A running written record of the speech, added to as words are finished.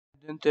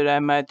And today,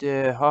 mate,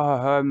 ha ha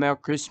ha, Merry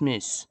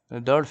Christmas. The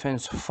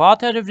dolphins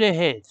fought out of their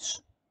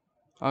heads.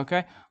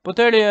 Okay? But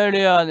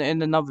earlier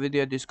in another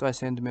video, this guy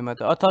sent me,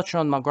 mate, I touched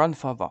on my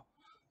grandfather.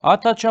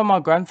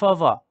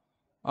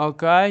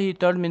 Okay? He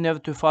told me never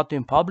to fight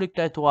in public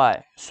that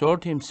way.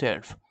 Sold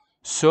himself,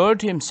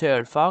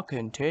 I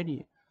can tell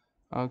you.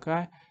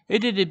 Okay? He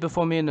did it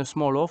before me and a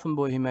small orphan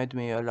boy he made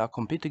me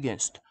compete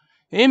against.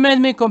 He made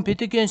me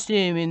compete against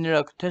him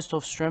in test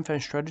of strength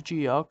and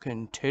strategy, I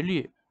can tell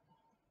you.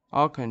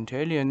 Now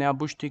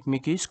Bushtick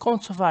Mick is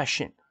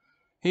conservation.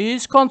 He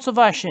is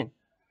conservation.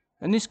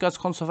 And this guy's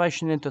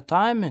conservation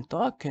entertainment,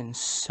 I can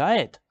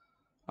say it.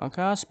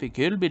 Okay, I speak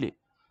hillbilly.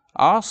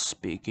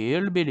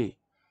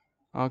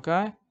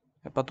 Okay?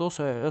 But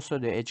also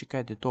the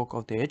educated talk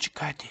of the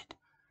educated.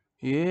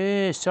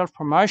 Yeah,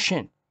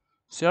 self-promotion.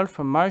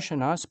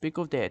 I speak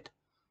of that.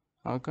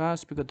 Okay, I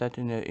speak of that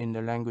in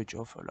the language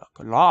of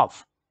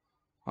love.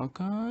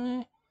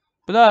 Okay?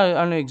 But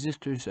I only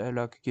exist to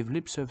give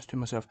lip service to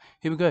myself.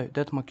 Here we go,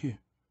 that's my cue.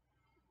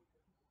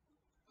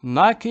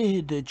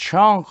 Naked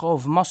chunk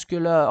of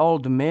muscular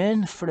old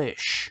man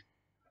flesh.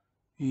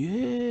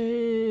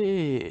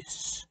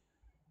 Yes.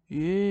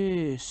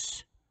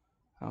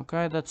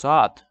 Okay, that's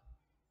hard.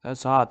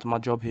 My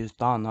job here is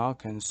done. I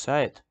can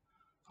say it.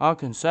 I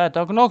can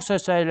also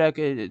say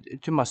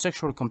to my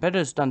sexual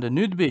competitors down the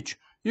nude beach,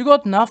 you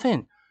got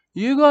nothing.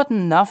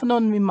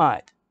 On me,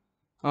 mate.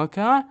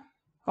 Okay?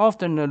 I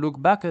often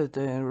look back at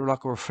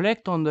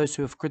reflect on those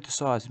who have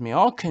criticized me.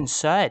 I can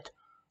say it.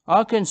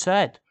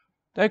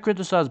 They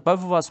criticized both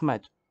of us,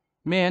 mate.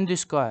 Me and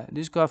this guy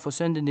for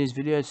sending these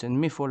videos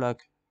and me for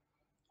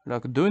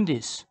doing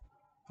this.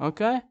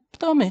 Okay?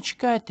 But I'm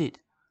educated,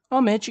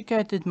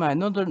 mate.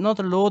 Not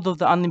the lord of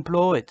the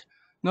unemployed.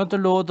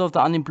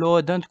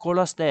 Don't call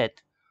us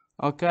that.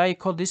 Okay?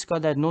 Call this guy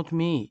that, not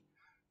me.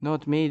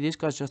 This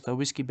guy's just a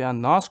whiskey-bound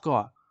nice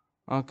guy.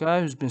 Okay?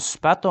 Who's been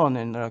spat on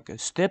and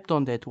stepped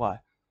on that way.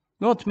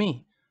 Not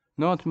me.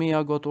 I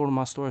got all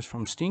my stories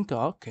from Stinker.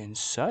 I can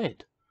say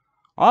it.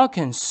 I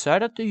can say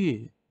that to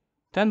you.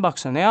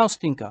 $10 an hour,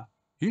 Stinker.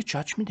 You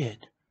charge me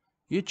that.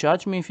 You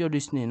charge me if you're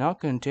listening. I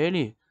can tell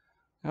you.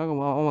 I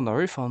want a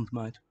refund,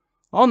 mate.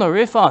 None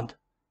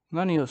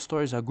of your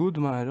stories are good,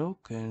 mate. I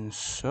can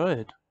say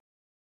it.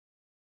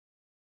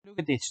 Look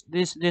at this.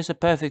 This is a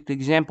perfect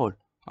example,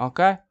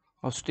 okay,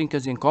 of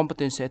Stinker's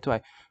incompetence that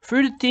way.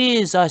 Through the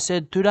tears, I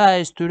said, today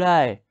is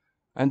today,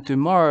 and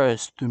tomorrow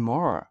is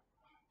tomorrow.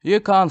 You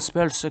can't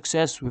spell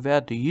success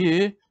without the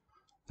you.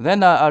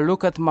 Then I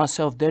look at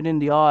myself dead in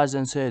the eyes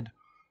and said,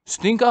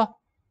 Stinker,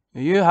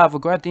 you have a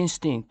great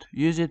instinct.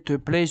 Use it to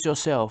please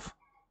yourself.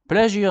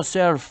 Pleasure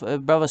yourself,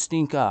 brother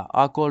Stinker,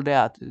 I called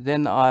out.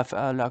 Then I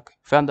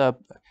found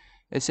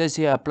it says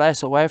here, a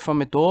place away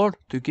from it all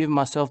to give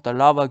myself the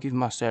love I give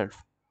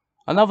myself.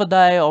 Another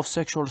day of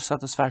sexual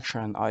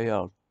satisfaction, I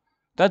yelled.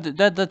 That's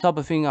the type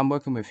of thing I'm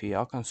working with here,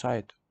 I can say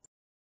it.